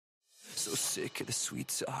So sick of the sweet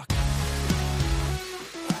talk.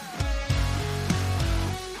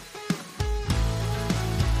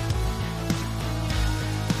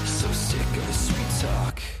 So sick of the sweet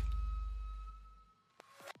talk.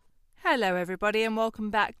 Hello everybody and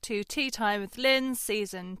welcome back to Tea Time with Lynn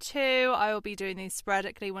Season 2. I will be doing these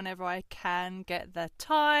sporadically whenever I can get the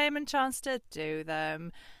time and chance to do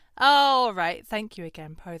them. Alright, thank you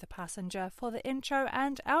again Poe the Passenger for the intro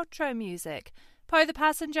and outro music. Poe the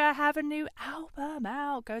Passenger have a new album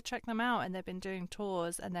out. Go check them out, and they've been doing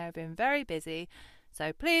tours and they've been very busy.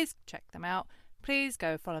 So please check them out. Please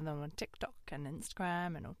go follow them on TikTok and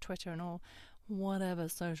Instagram and on Twitter and all whatever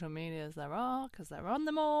social medias there are, because they're on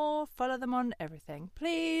them all. Follow them on everything,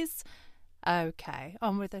 please. Okay,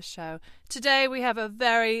 on with the show. Today we have a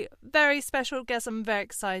very, very special guest. I'm very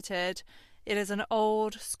excited. It is an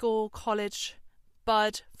old school college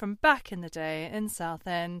bud from back in the day in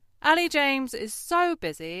Southend. Ali James is so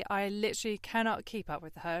busy, I literally cannot keep up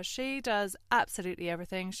with her. She does absolutely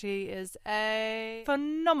everything. She is a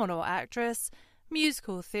phenomenal actress,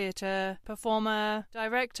 musical theatre performer,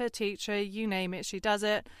 director, teacher, you name it, she does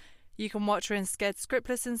it. You can watch her in Scared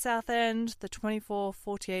Scriptless in Southend, the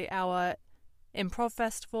 48-hour improv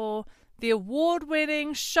festival, the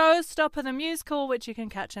award-winning Showstopper the musical, which you can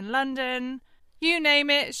catch in London. You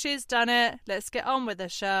name it, she's done it. Let's get on with the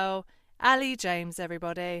show. Ali James,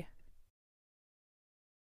 everybody.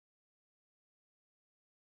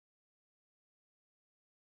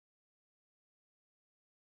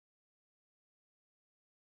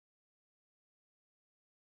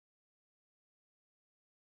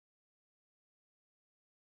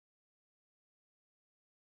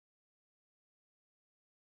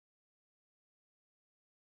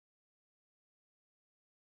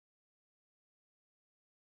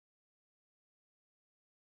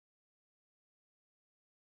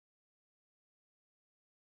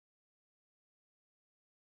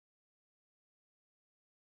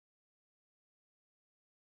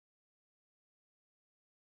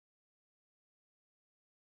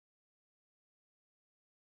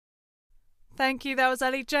 Thank you, that was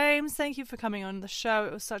Ali James. Thank you for coming on the show.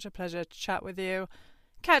 It was such a pleasure to chat with you.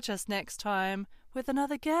 Catch us next time with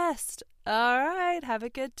another guest. All right, have a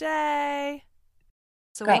good day.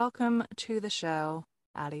 So Great. Welcome to the show,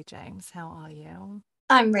 Ali James. How are you?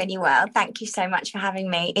 I'm really well. Thank you so much for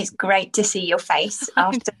having me. It's great to see your face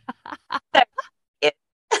after.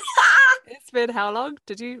 It's been how long?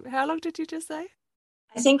 How long did you just say?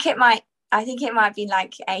 I think it might be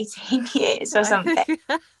like 18 years or something.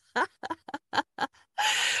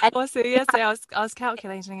 Well, so yesterday I was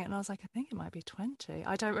calculating it and I was like, I think it might be 20.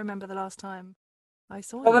 I don't remember the last time I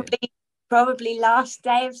saw you. Probably last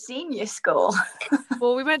day of senior school.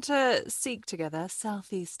 Well, we went to Seek together,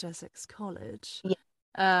 South East Essex College.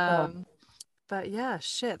 Yeah. But yeah,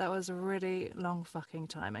 shit, that was a really long fucking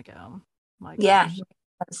time ago. My gosh. Yeah.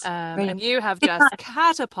 Really... And you have just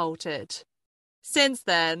catapulted since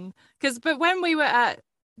then. But when we were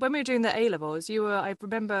doing the A-levels, I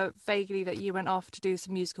remember vaguely that you went off to do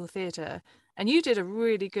some musical theatre, and you did a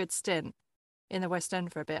really good stint in the West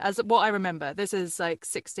End for a bit, as what I remember. This is like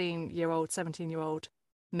 16-year-old, 17-year-old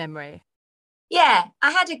memory. Yeah,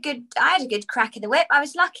 I had a good crack of the whip. I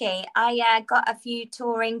was lucky. I got a few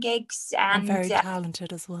touring gigs and very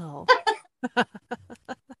talented as well.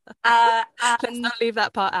 Let's not leave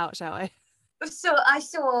that part out, shall we? So I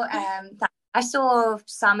saw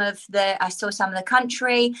some of the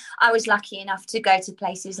country. I was lucky enough to go to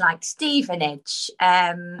places like Stevenage.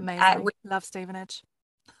 Amazing. Love Stevenage.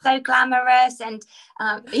 So glamorous, and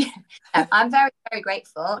I'm very, very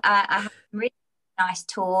grateful. I had really nice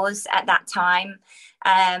tours at that time.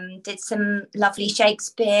 Did some lovely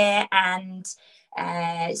Shakespeare and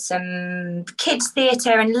some kids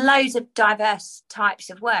theatre and loads of diverse types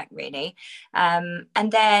of work, really. And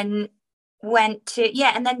then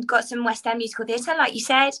got some West End musical theatre, like you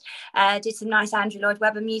said. Did some nice Andrew Lloyd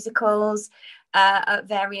Webber musicals,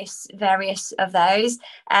 various of those,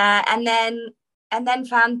 and then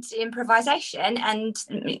found improvisation, and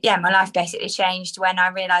my life basically changed when I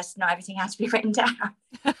realised not everything had to be written down.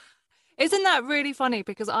 Isn't that really funny?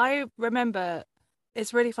 Because I remember,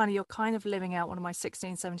 it's really funny, you're kind of living out one of my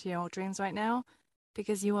 16, 17-year-old dreams right now,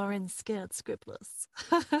 because you are in Scared Scriptless.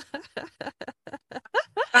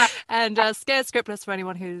 And Scared Scriptless, for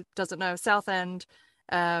anyone who doesn't know, Southend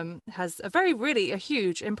has a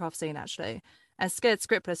huge improv scene, actually. And Scared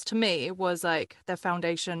Scriptless, to me, was like the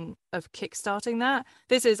foundation of kickstarting that.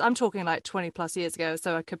 I'm talking like 20 plus years ago,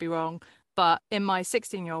 so I could be wrong. But in my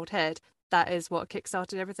 16-year-old head, that is what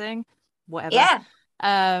kickstarted everything. Whatever. Yeah.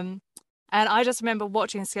 And I just remember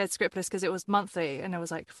watching Scared Scriptless because it was monthly and it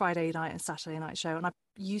was like Friday night and Saturday night show. And I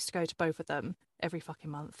used to go to both of them every fucking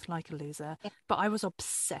month, like a loser. Yeah. But I was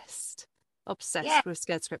obsessed Yeah. with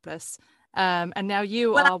Scared Scriptless. And now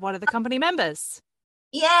you Well, are one of the company members.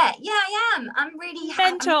 yeah, I am. I'm really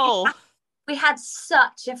Mental. We had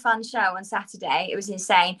such a fun show on Saturday. It was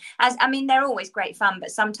insane. As I mean, they're always great fun,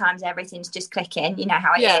 but sometimes everything's just clicking. You know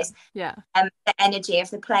how it is. Yeah. The energy of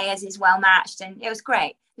the players is well matched, and it was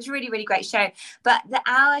great. It was a really, really great show. But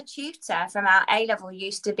our tutor from our A level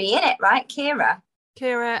used to be in it, right? Kira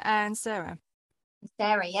and Sarah.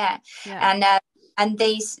 Yeah. And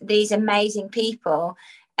these amazing people.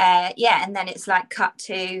 And then it's like cut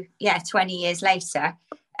to 20 years later.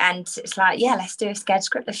 And it's like, let's do a Scared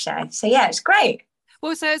Scriptless show. So, it's great.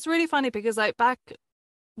 Well, so it's really funny because, like, back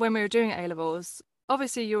when we were doing A-levels,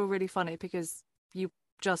 obviously you were really funny because you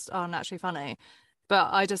just are naturally funny. But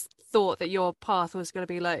I just thought that your path was going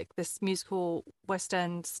to be, like, this musical West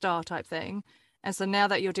End star type thing. And so now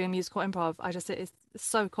that you're doing musical improv, it's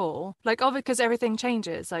so cool. Like, obviously, because everything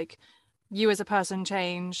changes. Like, you as a person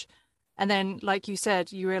change. And then, like you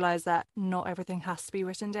said, you realize that not everything has to be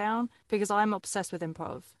written down, because I'm obsessed with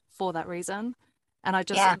improv for that reason. And I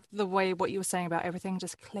just, the way what you were saying about everything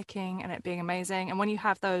just clicking and it being amazing. And when you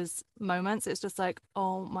have those moments, it's just like,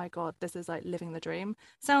 oh my God, this is like living the dream.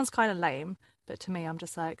 Sounds kind of lame, but to me, I'm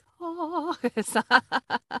just like, oh.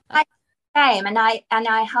 Same, and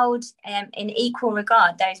I hold in equal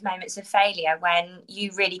regard those moments of failure when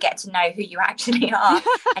you really get to know who you actually are.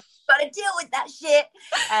 Got to deal with that shit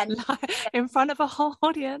and in front of a whole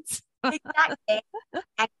audience. Exactly.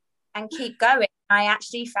 And keep going. I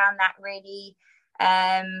actually found that really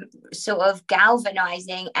sort of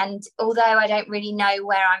galvanizing, and although I don't really know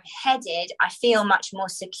where I'm headed, I feel much more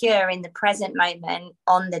secure in the present moment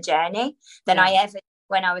on the journey than I ever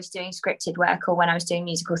when I was doing scripted work or when I was doing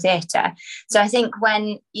musical theatre. So I think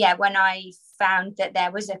when I found that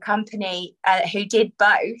there was a company who did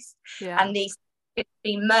both, and these could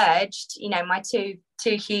be merged, my two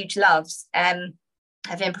huge loves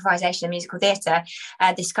of improvisation and musical theatre,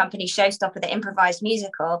 this company Showstopper, the improvised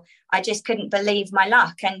musical, I just couldn't believe my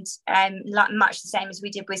luck. And much the same as we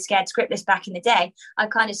did with Scared Scriptless back in the day, I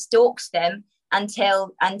kind of stalked them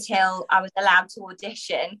until I was allowed to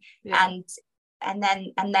audition, and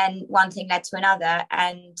then one thing led to another,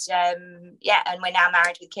 and and we're now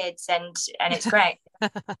married with kids, and it's great.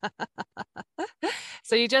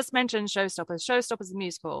 So you just mentioned Showstoppers. Showstoppers the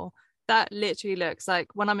musical. That literally looks like,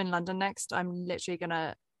 when I'm in London next, I'm literally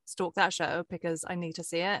gonna stalk that show because I need to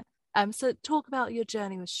see it. So talk about your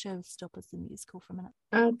journey with Showstoppers the musical for a minute.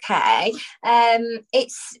 Okay.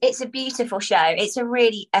 It's a beautiful show. It's a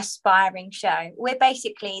really aspiring show. We're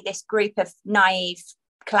basically this group of naive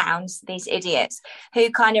clowns, these idiots, who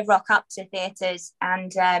kind of rock up to theatres,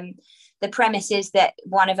 and the premise is that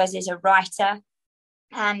one of us is a writer,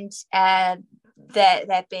 and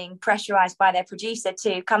they're being pressurized by their producer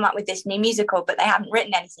to come up with this new musical, but they haven't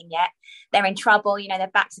written anything yet. They're in trouble, their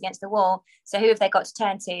back's against the wall. So who have they got to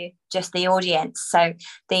turn to? Just the audience. So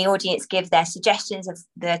the audience give their suggestions of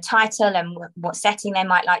the title and what setting they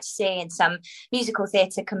might like to see, and some musical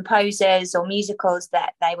theatre composers or musicals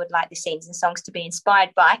that they would like the scenes and songs to be inspired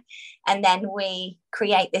by. And then we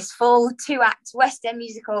create this full 2-act West End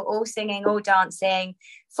musical, all singing, all dancing,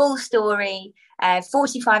 full story,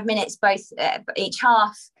 45 minutes both each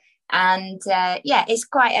half. And it's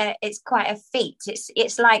quite a feat.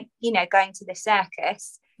 It's like going to the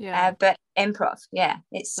circus, but improv.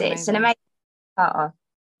 It's an amazing part of.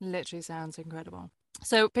 Literally sounds incredible.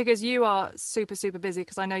 So because you are super busy,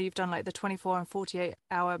 because I know you've done like the 24 and 48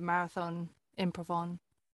 hour marathon Improvon.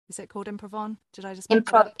 Is it called Improvon? Did I just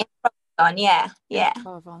Improvon? Yeah.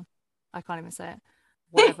 Improvon. I can't even say it.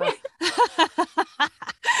 Whatever.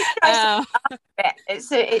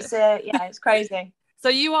 It's crazy. So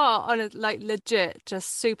you are on legit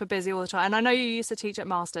just super busy all the time. And I know you used to teach at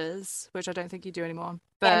Masters, which I don't think you do anymore.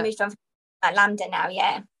 But I moved on at LAMDA now,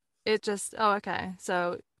 It just, okay.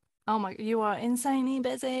 So, you are insanely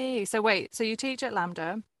busy. So wait, so you teach at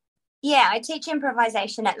LAMDA? Yeah, I teach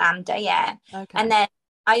improvisation at LAMDA, Okay. And then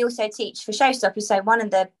I also teach for Showstoppers. So one of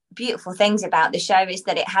the beautiful things about the show is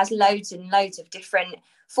that it has loads and loads of different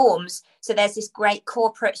forms. So there's this great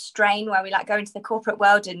corporate strain where we go into the corporate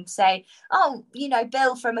world and say, oh,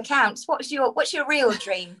 Bill from accounts, what's your real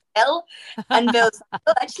dream, Bill? And Bill's like,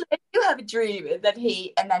 oh, actually I do have a dream.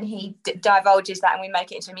 And then he divulges that, and we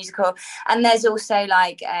make it into a musical. And there's also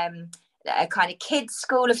a kind of kids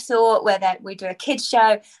school of thought where we do a kids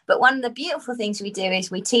show. But one of the beautiful things we do is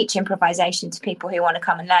we teach improvisation to people who want to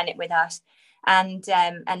come and learn it with us. and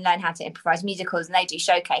learn how to improvise musicals, and they do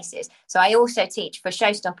showcases. So I also teach for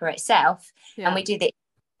Showstopper itself, and we do the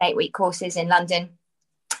 8-week courses in London,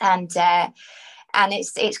 and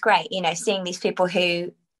it's great, you know, seeing these people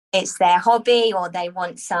who it's their hobby, or they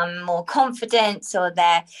want some more confidence, or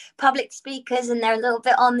they're public speakers and they're a little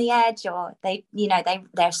bit on the edge, or they're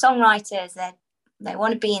songwriters, they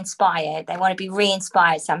want to be inspired, they want to be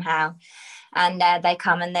re-inspired somehow, and they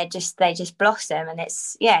come and they just blossom, and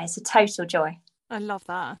it's a total joy. I love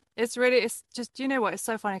that. It's just, you know what, it's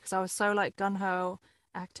so funny because I was so like gung-ho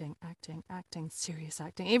acting, serious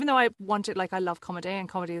acting, even though I wanted, like, I love comedy and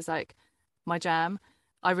comedy is like my jam.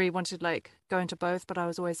 I really wanted like go into both, but I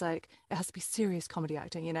was always like, it has to be serious comedy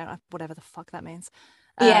acting, you know, whatever the fuck that means.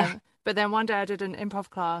 But then one day I did an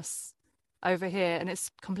improv class over here, and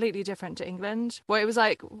it's completely different to England. Well, it was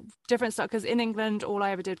like different stuff because in England all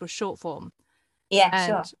I ever did was short form.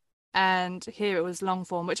 Sure. And here it was long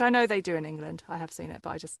form, which I know they do in England. I have seen it,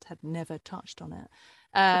 but I just had never touched on it.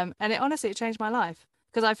 And it honestly changed my life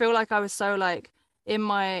because I feel like I was so like in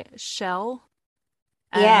my shell,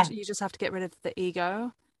 and you just have to get rid of the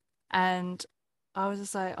ego. And I was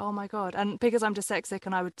just like, oh my God. And because I'm dyslexic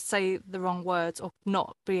and I would say the wrong words or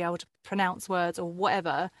not be able to pronounce words or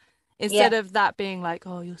whatever, instead of that being like,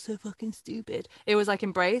 oh, you're so fucking stupid, it was like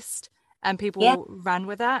embraced, and people ran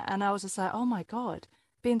with that. And I was just like, oh my God,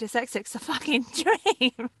 being dyslexic's a fucking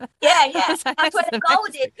dream. That's where the gold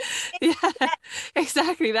is. Yeah,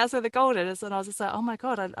 exactly. That's where the gold is. And I was just like, oh my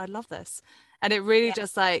God, I love this. And it really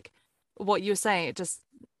just like what you were saying, it just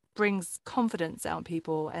brings confidence out in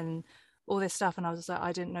people and all this stuff. And I was just like,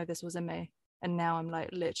 I didn't know this was in me. And now I'm like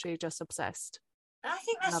literally just obsessed. I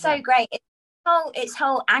think that's so great. Its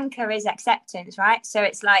whole anchor is acceptance, right? So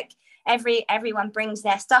it's like everyone brings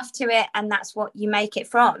their stuff to it, and that's what you make it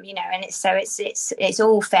from, you know. And it's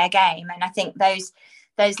all fair game. And I think those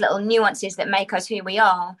little nuances that make us who we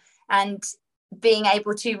are, and being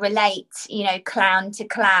able to relate, you know, clown to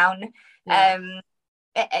clown,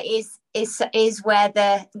 is where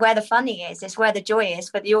the funny is. It's where the joy is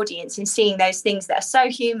for the audience in seeing those things that are so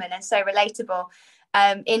human and so relatable.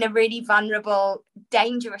 In a really vulnerable,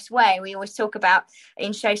 dangerous way. We always talk about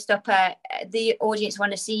in Showstopper, the audience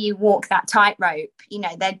want to see you walk that tightrope. You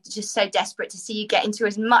know, they're just so desperate to see you get into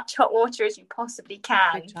as much hot water as you possibly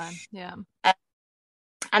can. Big time. Yeah.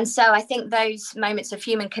 And so I think those moments of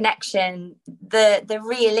human connection, the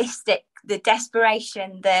realistic, the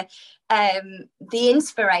desperation, the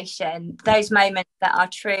inspiration, those moments that are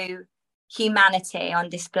true humanity on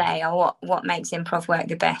display are what makes improv work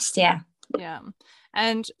the best. Yeah.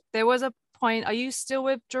 And there was a point, are you still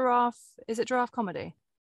with Giraffe? Is it Giraffe Comedy?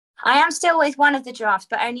 I am still with one of the Giraffes,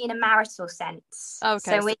 but only in a marital sense.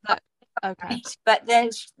 Okay. So but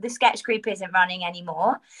the sketch group isn't running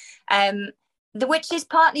anymore, which is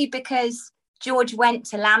partly because George went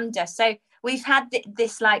to LAMDA. So we've had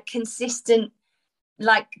this like consistent,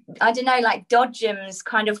 like, I don't know, like Dodgems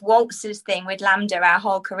kind of waltzers thing with LAMDA our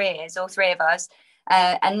whole careers, all three of us.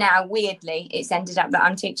 And now weirdly it's ended up that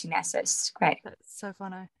I'm teaching there, so it's great. That's so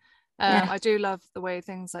funny. I do love the way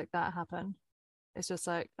things like that happen. It's just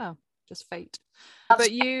like, oh, just fate.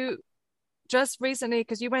 But you just recently,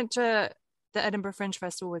 because you went to the Edinburgh Fringe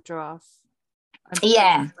Festival with Giraffe,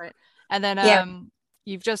 right? And then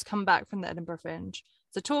you've just come back from the Edinburgh Fringe,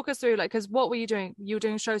 so talk us through, like, because what were you doing? You were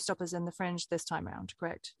doing Showstoppers in the Fringe this time around,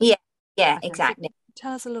 correct? Okay, So exactly.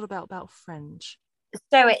 tell us a little bit about Fringe.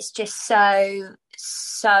 So it's just so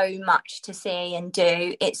much to see and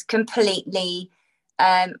do. It's completely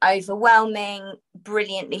overwhelming,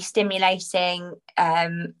 brilliantly stimulating.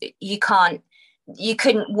 You couldn't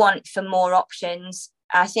want for more options.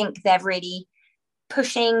 I think they're really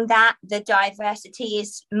pushing that. The diversity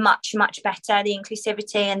is much, much better, the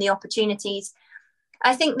inclusivity and the opportunities.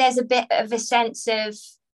 I think there's a bit of a sense of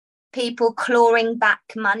people clawing back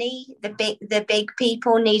money, the big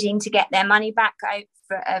people needing to get their money back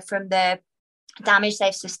from the damage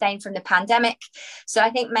they've sustained from the pandemic. So I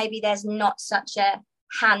think maybe there's not such a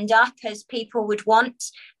hand up as people would want,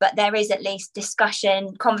 but there is at least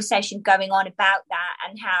conversation going on about that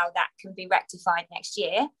and how that can be rectified next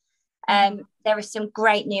year. There are some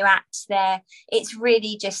great new acts there. It's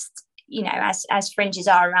really just, you know, as fringes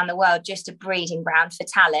are around the world, just a breeding ground for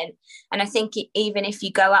talent. And I think even if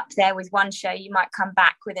you go up there with one show, you might come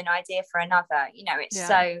back with an idea for another. You know,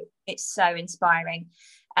 it's so inspiring.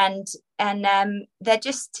 And they're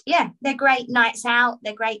just, they're great nights out,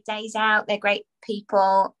 they're great days out, they're great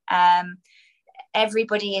people.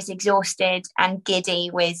 Everybody is exhausted and giddy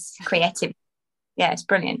with creativity. Yeah, it's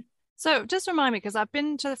brilliant. So just remind me, because I've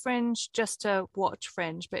been to the Fringe just to watch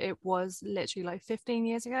Fringe, but it was literally like 15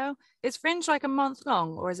 years ago. Is Fringe like a month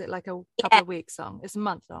long, or is it like a couple Yeah, of weeks long? It's a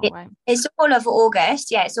month long, it, right? it's all of August.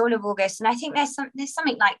 Yeah, it's all of August, and I think there's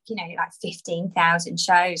something like, you know, like 15,000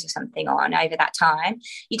 shows or something on over that time.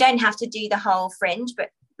 You don't have to do the whole Fringe, but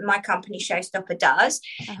my company Showstopper does.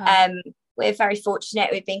 Uh-huh. Um, we're very fortunate.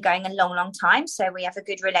 We've been going a long, long time, so we have a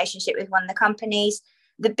good relationship with one of the companies.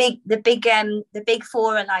 The big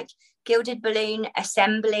four are like Gilded Balloon,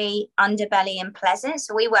 Assembly, Underbelly, and Pleasance.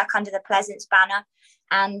 So we work under the Pleasance banner,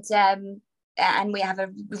 and we have a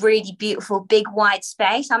really beautiful, big, wide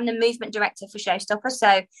space. I'm the movement director for Showstopper,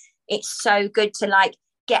 so it's so good to like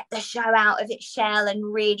get the show out of its shell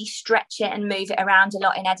and really stretch it and move it around a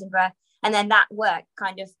lot in Edinburgh. And then that work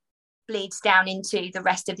kind of bleeds down into the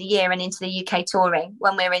rest of the year and into the UK touring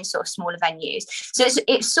when we're in sort of smaller venues. So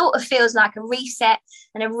it sort of feels like a reset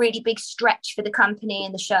and a really big stretch for the company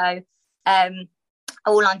and the show,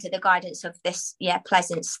 all under the guidance of this,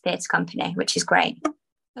 Pleasance Theatre Company, which is great.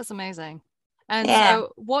 That's amazing. And Yeah.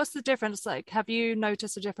 so what's the difference? Like, have you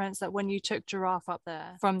noticed a difference that when you took Giraffe up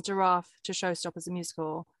there, from Giraffe to Showstoppers the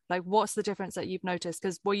musical, like what's the difference that you've noticed?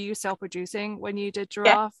 Because were you self-producing when you did Yeah.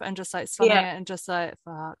 Giraffe and just like slumming Yeah. it and just like,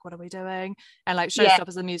 fuck, what are we doing? And like Yeah.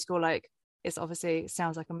 Showstoppers the musical, like it's obviously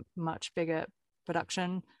sounds like a much bigger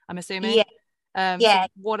production, I'm assuming. Yeah. So Yeah.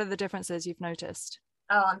 what are the differences you've noticed?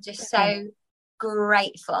 Oh, I'm just so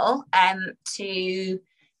grateful to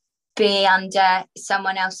be under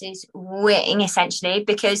someone else's wing, essentially,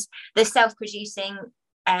 because the self-producing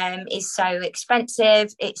is so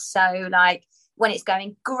expensive. It's so like, when it's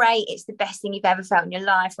going great, it's the best thing you've ever felt in your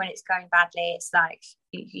life. When it's going badly, it's like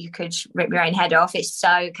you could rip your own head off.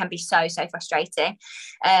 Can be so frustrating.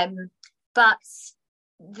 But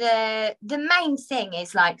the main thing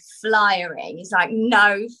is like flyering, is like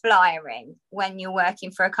no flyering when you're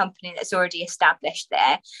working for a company that's already established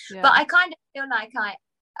there. Yeah. But I kind of feel like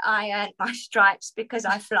I earned my stripes because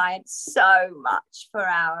I fly so much for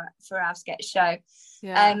our sketch show.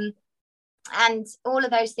 Yeah. And all of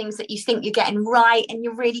those things that you think you're getting right and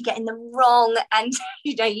you're really getting them wrong, and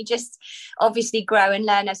you know, you just obviously grow and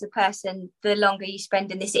learn as a person the longer you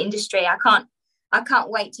spend in this industry. I can't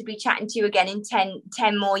wait to be chatting to you again in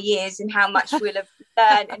 10 more years, and how much we'll have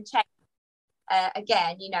learned and changed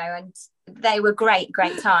again, you know. And they were great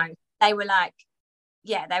times. They were like,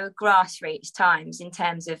 they were grassroots times in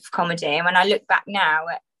terms of comedy. And when I look back now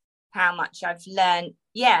at how much I've learned,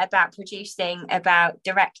 about producing, about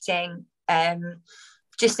directing,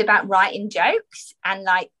 just about writing jokes and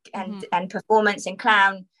like and performance and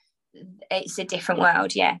clown, it's a different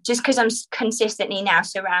world. Just because I'm consistently now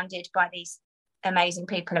surrounded by these amazing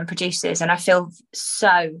people and producers, and I feel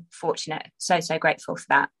so fortunate, so grateful for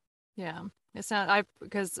that.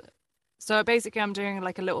 So basically I'm doing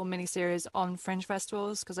like a little mini series on Fringe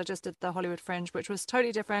festivals, because I just did the Hollywood Fringe, which was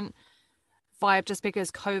totally different vibe just because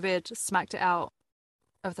COVID smacked it out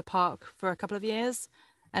of the park for a couple of years.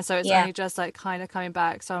 And so it's only just like kind of coming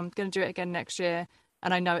back. So I'm going to do it again next year.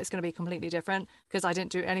 And I know it's going to be completely different because I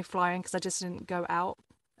didn't do any flying because I just didn't go out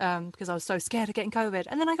because I was so scared of getting COVID.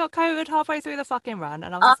 And then I got COVID halfway through the fucking run.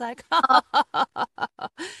 And I was like,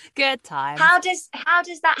 good time. How does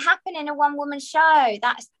that happen in a one-woman show?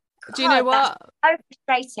 Do you know what? So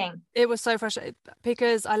frustrating. It was so frustrating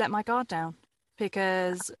because I let my guard down,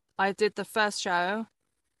 because I did the first show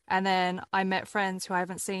and then I met friends who I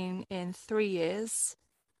haven't seen in 3 years.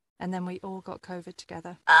 And then we all got COVID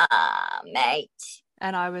together. Mate.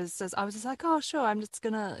 And I was just like, oh, sure, I'm just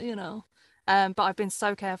gonna, you know. But I've been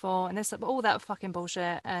so careful, and it's all that fucking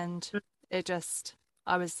bullshit. And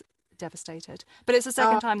I was devastated. But it's the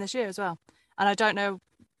second time this year as well. And I don't know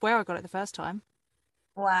where I got it the first time.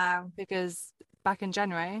 Wow. Because back in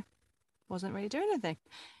January, wasn't really doing anything.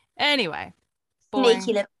 Anyway, boring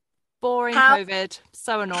COVID,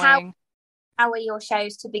 so annoying. How were your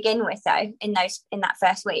shows to begin with, though, in that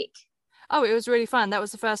first week? Oh, it was really fun. That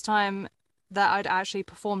was the first time that I'd actually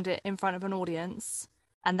performed it in front of an audience,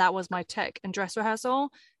 and that was my tech and dress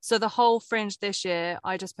rehearsal. So the whole Fringe this year,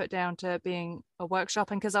 I just put down to being a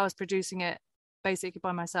workshop, and because I was producing it basically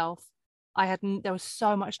by myself, there was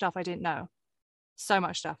so much stuff I didn't know. So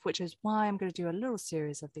much stuff, which is why I'm going to do a little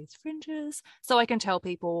series of these Fringes so I can tell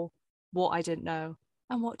people what I didn't know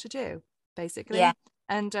and what to do, basically.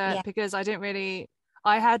 And because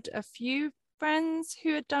I had a few friends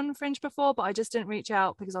who had done Fringe before, but I just didn't reach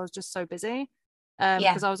out because I was just so busy.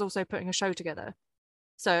 Because I was also putting a show together.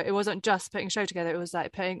 So it wasn't just putting a show together, it was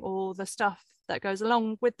like putting all the stuff that goes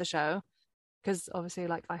along with the show. Because obviously,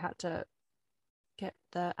 like, I had to get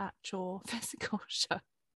the actual physical show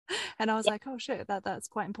And I was like, oh shit, that's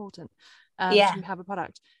quite important Yeah. to have a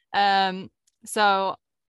product. So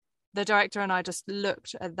the director and I just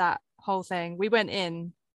looked at that whole thing. We went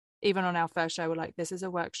in, even on our first show, we're like, this is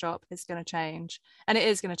a workshop, it's going to change. And it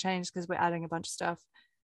is going to change because we're adding a bunch of stuff.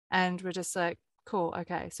 And we're just like, cool,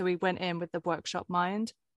 okay. So we went in with the workshop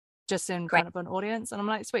mind, just in Great. front of an audience. And I'm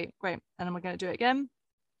like, sweet, great. And then we're going to do it again.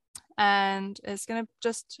 And it's going to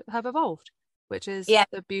just have evolved, which is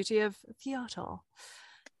the beauty of theatre.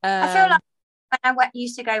 I feel like when I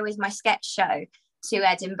used to go with my sketch show to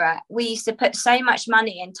Edinburgh, we used to put so much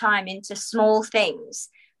money and time into small things,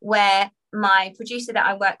 where my producer that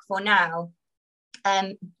I work for now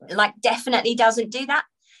like definitely doesn't do that.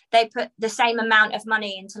 They put the same amount of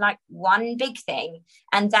money into like one big thing,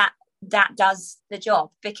 and that does the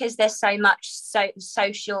job, because there's so much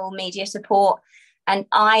social media support and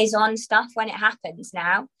eyes on stuff when it happens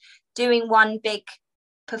now. Doing one big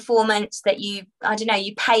performance that you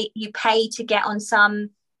pay to get on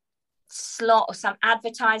some slot or some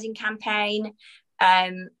advertising campaign,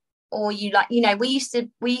 or you like, you know, we used to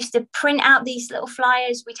print out these little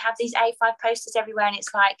flyers. We'd have these A5 posters everywhere, and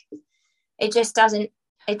it's like it just doesn't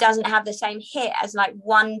have the same hit as like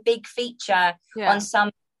one big feature on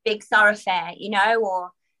some big thoroughfare, you know.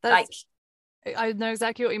 Or I know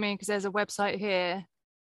exactly what you mean, because there's a website here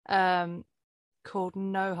called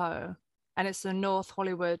NoHo, and it's the North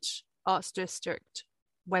Hollywood Arts District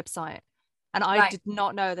website. And I did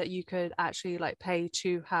not know that you could actually like pay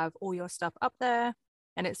to have all your stuff up there,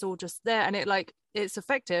 and it's all just there. And it's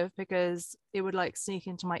effective, because it would like sneak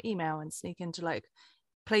into my email and sneak into like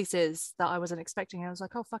places that I wasn't expecting. I was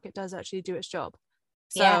like, oh fuck, it does actually do its job.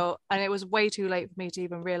 So and it was way too late for me to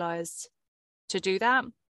even realize to do that.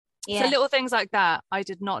 So little things like that I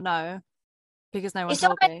did not know, because no one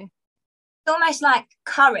told me. It's almost like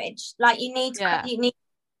courage. Like you need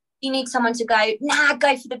someone to go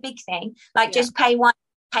for the big thing. Like just pay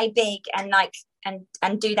big, and like and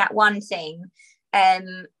do that one thing.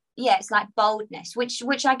 It's like boldness,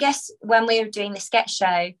 which I guess when we were doing the sketch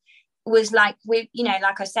show was like, we, you know,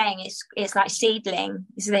 like I was saying, it's like seedling.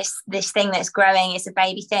 It's this thing that's growing. It's a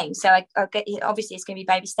baby thing. So I obviously it's going to be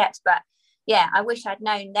baby steps, but I wish I'd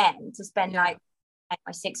known then to spend like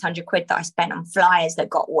my 600 quid that I spent on flyers that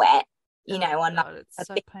got wet, you know, on like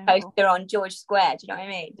a big poster on George Square. Do you know what I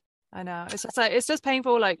mean? I know. It's just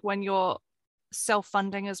painful, like when you're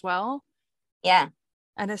self-funding as well. Yeah.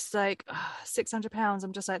 And it's like £600.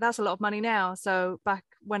 I'm just like, that's a lot of money now. So back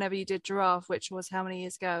whenever you did Giraffe, which was how many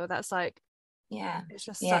years ago, that's like, it's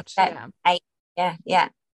just such it's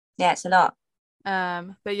a lot.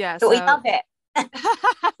 But yeah, but we love it.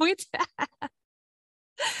 We do.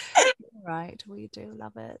 Right, we do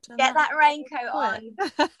love it. And get that raincoat on.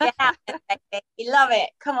 You love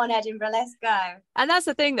it. Come on, Edinburgh, let's go. And that's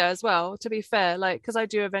the thing though as well, to be fair, like, because I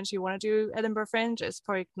do eventually want to do Edinburgh Fringe. It's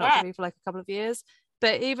probably not going to be for like a couple of years,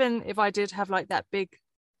 but even if I did have like that big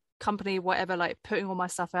company, whatever, like putting all my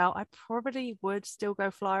stuff out, I probably would still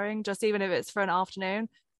go flying, just even if it's for an afternoon,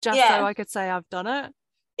 just so I could say I've done it.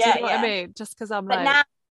 Do you know what I mean? Just because I'm now,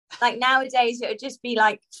 like nowadays it would just be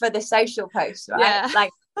like for the social post, right?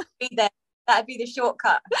 Like that'd be the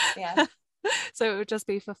shortcut. So it would just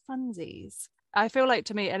be for funsies. I feel like,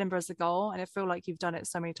 to me, Edinburgh's the goal, and I feel like you've done it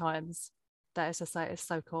so many times that it's just like, it's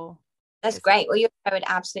so cool. That's great. Well, you would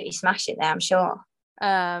absolutely smash it there, I'm sure.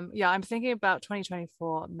 I'm thinking about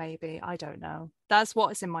 2024 maybe. I don't know, that's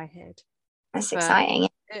what's in my head. That's exciting.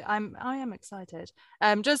 I am excited.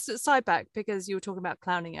 Just side back, because you were talking about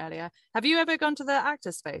clowning earlier. Have you ever gone to the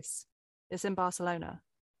Actor Space? It's in Barcelona.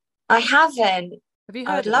 I haven't. Have you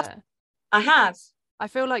heard of it? I have. I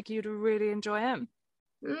feel like you'd really enjoy it.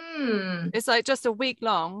 It's like just a week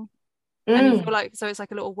long, and you feel like, so it's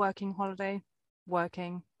like a little working holiday.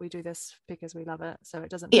 We do this because we love it, so it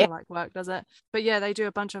doesn't feel like work, does it? But they do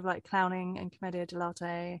a bunch of like clowning and commedia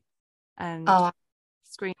dell'arte and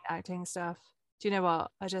screen acting stuff. Do you know what?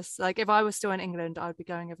 I just, like, if I was still in England, I'd be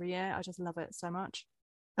going every year. I just love it so much.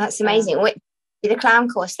 That's amazing. What did the clown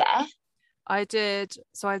course there? I did.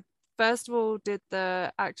 So I first of all did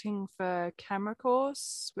the acting for camera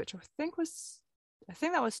course, which I think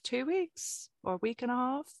that was 2 weeks or a week and a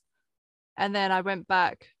half. And then I went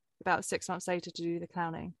back about 6 months later to do the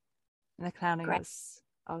clowning. And the clowning I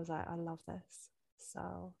was like, I love this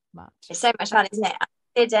so much. It's so much fun, isn't it? I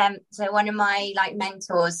did so one of my like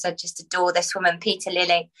mentors, I just adore this woman, Peter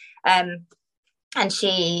Lilly. And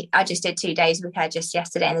I just did 2 days with her just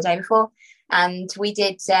yesterday and the day before. And we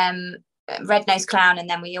did Red Nose Clown, and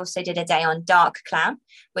then we also did a day on Dark Clown,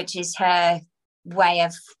 which is her way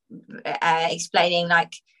of explaining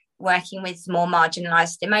like working with more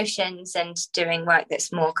marginalized emotions and doing work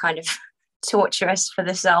that's more kind of torturous for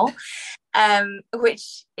the soul,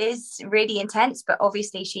 which is really intense. But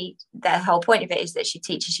obviously the whole point of it is that she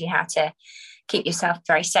teaches you how to keep yourself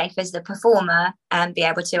very safe as the performer and be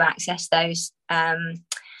able to access those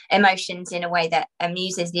emotions in a way that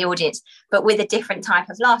amuses the audience, but with a different type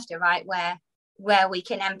of laughter, right? Where we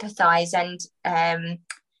can empathize and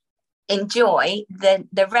enjoy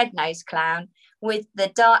the red-nosed clown. With the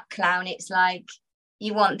dark clown, it's like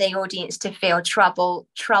you want the audience to feel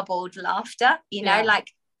troubled laughter, you know, like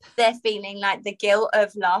they're feeling like the guilt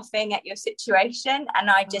of laughing at your situation. And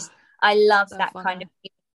I love so that funny.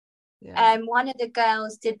 Kind of one of the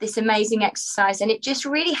girls did this amazing exercise, and it just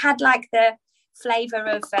really had like the flavor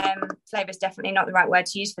of flavor is definitely not the right word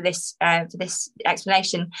to use for this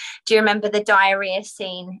explanation. Do you remember the diarrhea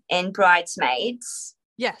scene in Bridesmaids?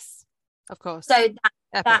 Yes, of course. So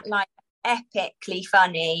that like epically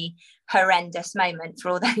funny, horrendous moment for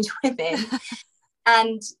all those women.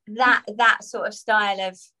 And that sort of style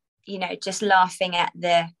of, you know, just laughing at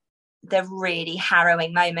the really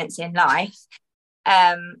harrowing moments in life,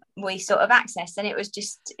 we sort of accessed, and it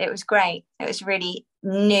was great. It was really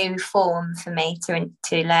new form for me to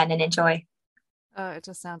learn and enjoy. Oh, it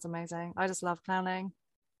just sounds amazing. I just love clowning.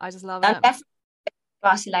 I just love it. Definitely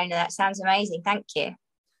Barcelona, that sounds amazing. Thank you.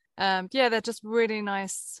 They're just really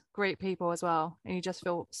nice, great people as well, and you just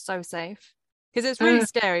feel so safe, because it's really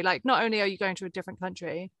scary. Like, not only are you going to a different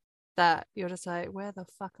country, that you're just like, where the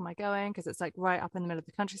fuck am I going? Because it's like right up in the middle of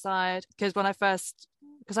the countryside.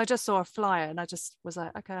 Because I just saw a flyer and I just was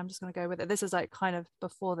like, okay, I'm just gonna go with it. This is like kind of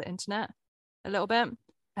before the internet a little bit,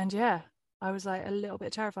 and I was like a little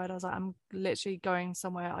bit terrified. I was like, I'm literally going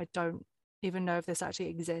somewhere I don't even know if this actually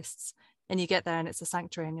exists. And you get there and it's a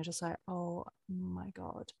sanctuary, and you're just like, oh my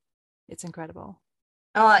god, it's incredible.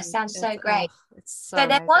 Oh, it sounds so great. It's so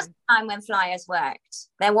there was a time when flyers worked.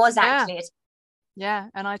 There was actually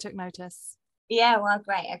and I took notice. Yeah, well,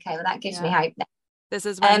 great. Okay, well, that gives me hope. This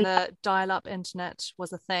is when the dial-up internet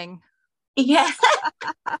was a thing. Yeah.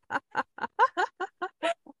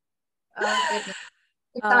 Oh, goodness.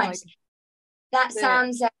 Times. That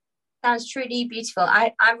sounds truly beautiful.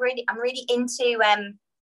 I'm really into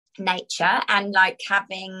nature and like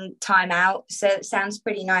having time out. So it sounds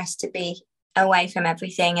pretty nice to be away from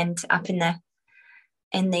everything and up in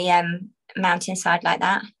the mountainside like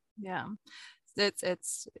that. Yeah.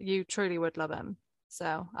 It's you truly would love him,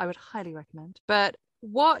 so I would highly recommend. But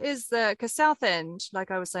what is because Southend, like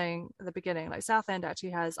I was saying at the beginning, like Southend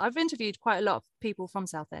actually I've interviewed quite a lot of people from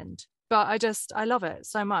Southend, but I love it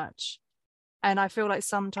so much, and I feel like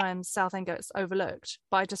sometimes Southend gets overlooked,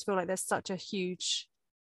 but I just feel like there's such a huge,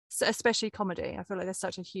 especially comedy, I feel like there's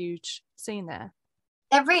such a huge scene there.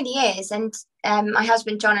 There really is, and my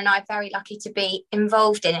husband John and I are very lucky to be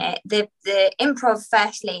involved in it. The improv,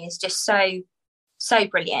 firstly, is just so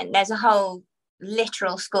brilliant. There's a whole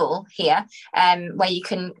literal school here where you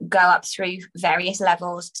can go up through various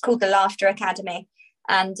levels. It's called the Laughter Academy,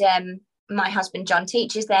 and my husband John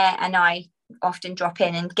teaches there, and I often drop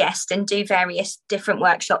in and guest and do various different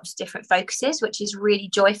workshops, different focuses, which is really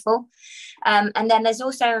joyful. And then there's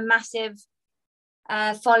also a massive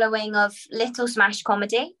following of Little Smash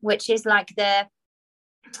Comedy, which is like the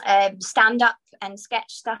stand-up and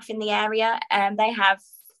sketch stuff in the area. They have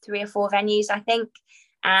 3 or 4 venues, I think,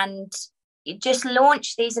 and just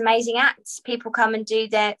launch these amazing acts. People come and do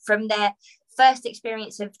from their first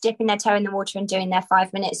experience of dipping their toe in the water and doing their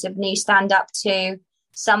 5 minutes of new stand-up to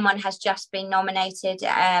someone has just been nominated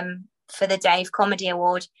for the Dave Comedy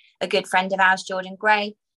Award, a good friend of ours, Jordan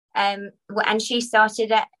Gray. And she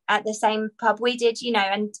started at the same pub we did, you know,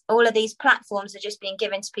 and all of these platforms are just being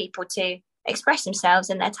given to people to express themselves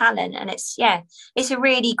and their talent. And it's a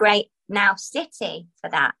really great now city for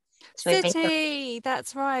that. City,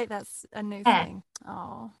 that's right. That's a new thing.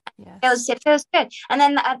 Oh, yeah. It feels good. And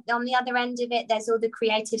then on the other end of it, there's all the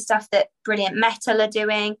creative stuff that Brilliant Metal are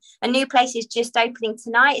doing. A new place is just opening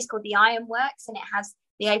tonight. It's called the Ironworks, and it has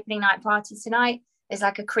the opening night party tonight. There's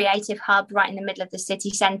like a creative hub right in the middle of the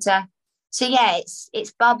city centre. So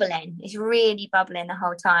it's bubbling. It's really bubbling the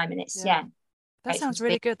whole time, and it's That sounds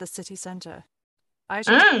really good. The city centre. I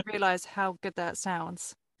actually didn't realise how good that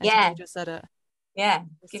sounds. Until you just said it. Yeah,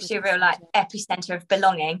 gives you a real like epicenter of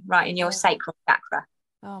belonging right in your sacral chakra.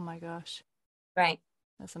 Oh my gosh, great!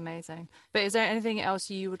 That's amazing. But is there anything else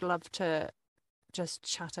you would love to just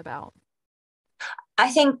chat about? I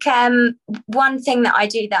think one thing that I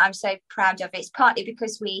do that I'm so proud of, it's partly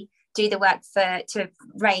because we do the work to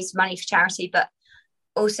raise money for charity, but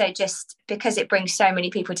also just because it brings so many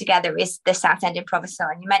people together, is the Southend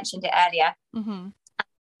Improvisaur. And you mentioned it earlier.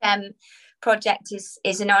 Mm-hmm. Project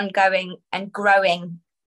is an ongoing and growing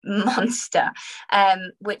monster,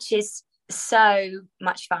 which is so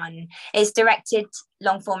much fun. It's directed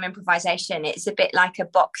long form improvisation. It's a bit like a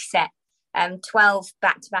box set, 12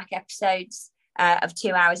 back-to-back episodes of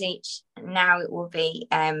 2 hours each. Now it will be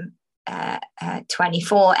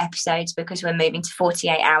 24 episodes because we're moving to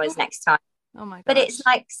 48 hours next time. Oh my god! But it's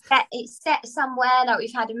like set somewhere. Like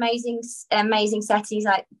we've had amazing settings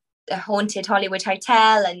like the Haunted Hollywood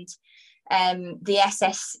Hotel and the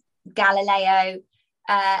SS Galileo.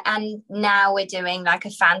 And now we're doing like a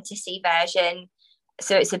fantasy version,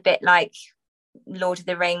 so it's a bit like Lord of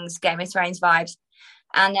the Rings, Game of Thrones vibes,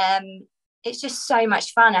 and it's just so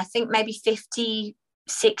much fun. I think maybe 50-60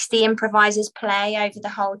 improvisers play over the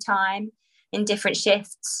whole time in different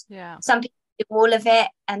shifts. Yeah, some people do all of it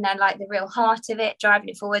and then like the real heart of it, driving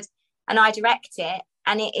it forward, and I direct it,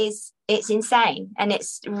 and it's insane and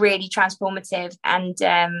it's really transformative and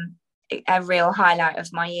a real highlight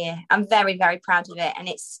of my year. I'm very, very proud of it, and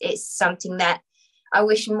it's something that I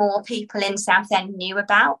wish more people in Southend knew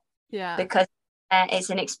about. Yeah, because it's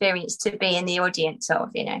an experience to be in the audience of.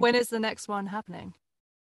 When is the next one happening?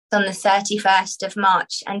 It's on the 31st of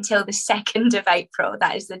March until the 2nd of April.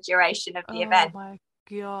 That is the duration of the event. Oh my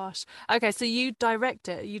gosh! Okay, so you direct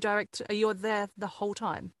it. You're there the whole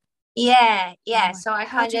time. Yeah. Oh so I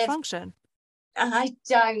how do you function? I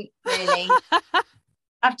don't really.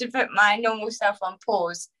 Have to put my normal self on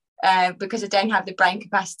pause because I don't have the brain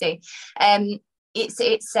capacity.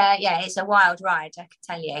 It's a wild ride, I can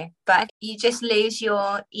tell you. But you just lose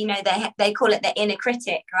your, they call it the inner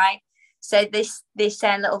critic, right? So this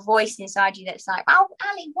little voice inside you that's like, oh,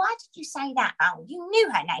 Ali, why did you say that? Oh, you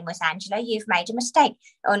knew her name was Angela. You've made a mistake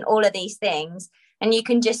on all of these things. And you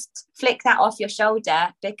can just flick that off your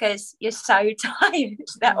shoulder because you're so tired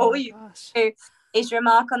that all you do is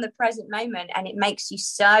remark on the present moment, and it makes you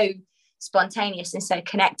so spontaneous and so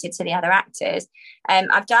connected to the other actors.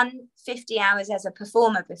 I've done 50 hours as a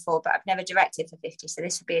performer before, but I've never directed for 50, so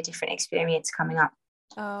this will be a different experience coming up.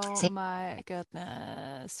 Oh my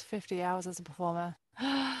goodness, 50 hours as a performer.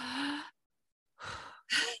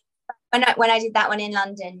 When I did that one in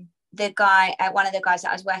London, the guy, one of the guys that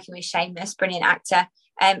I was working with, Seamus, brilliant actor,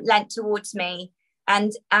 leant towards me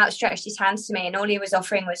and outstretched his hands to me, and all he was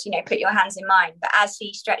offering was, put your hands in mine. But as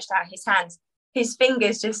he stretched out his hands, his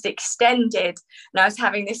fingers just extended, and I was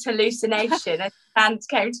having this hallucination and his hands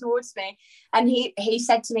came towards me. And he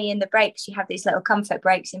said to me in the breaks, you have these little comfort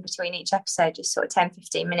breaks in between each episode, just sort of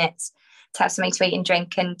 10-15 minutes to have something to eat and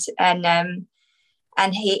drink.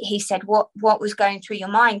 And he said, what was going through your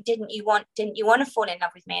mind? Didn't you want to fall in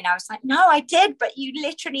love with me? And I was like, no, I did, but you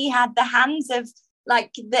literally had the hands of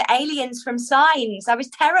like the aliens from Signs. I was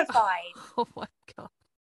terrified. Oh my god!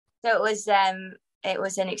 So it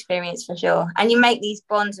was an experience for sure. And you make these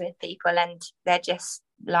bonds with people, and they're just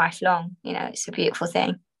lifelong. It's a beautiful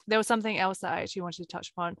thing. There was something else that I actually wanted to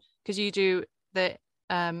touch upon, because you do the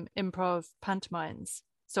improv pantomimes.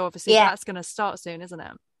 So obviously that's going to start soon, isn't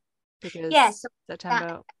it? Because so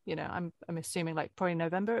September, I'm assuming like probably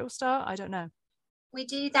November it will start. I don't know. We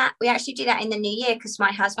do that. We actually do that in the new year because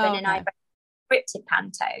my husband and I scripted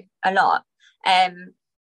panto a lot. I'm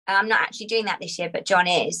not actually doing that this year, but John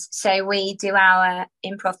is. So we do our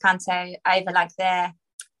improv panto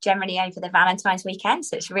generally over the Valentine's weekend.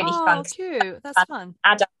 So it's really fun. Cute. That's fun.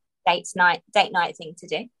 Adult date night thing to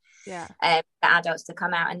do. Yeah. For adults to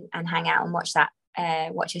come out and hang out and watch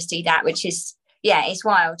us do that, which is, it's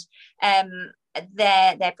wild.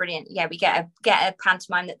 They're brilliant. Yeah, we get a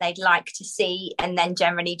pantomime that they'd like to see, and then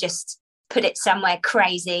generally just put it somewhere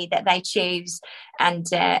crazy that they choose, and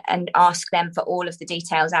ask them for all of the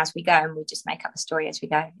details as we go, and we just make up the story as we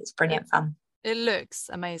go. It's brilliant fun. It looks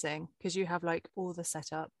amazing because you have like all the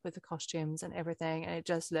setup with the costumes and everything, and it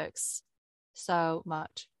just looks so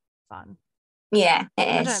much fun. Yeah, it is.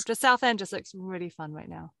 I don't know, just Southend just looks really fun right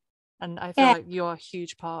now, and I feel like you're a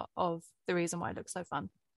huge part of the reason why it looks so fun.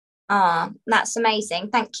 Oh, that's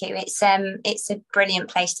amazing. Thank you. It's a brilliant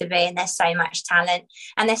place to be, and there's so much talent,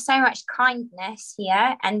 and there's so much kindness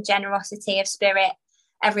here and generosity of spirit.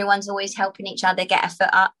 Everyone's always helping each other get a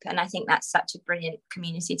foot up, and I think that's such a brilliant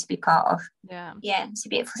community to be part of. Yeah, it's a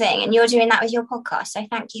beautiful thing, and you're doing that with your podcast, so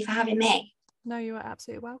thank you for having me. No, you are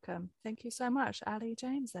absolutely welcome. Thank you so much, Ali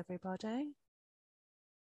James, everybody.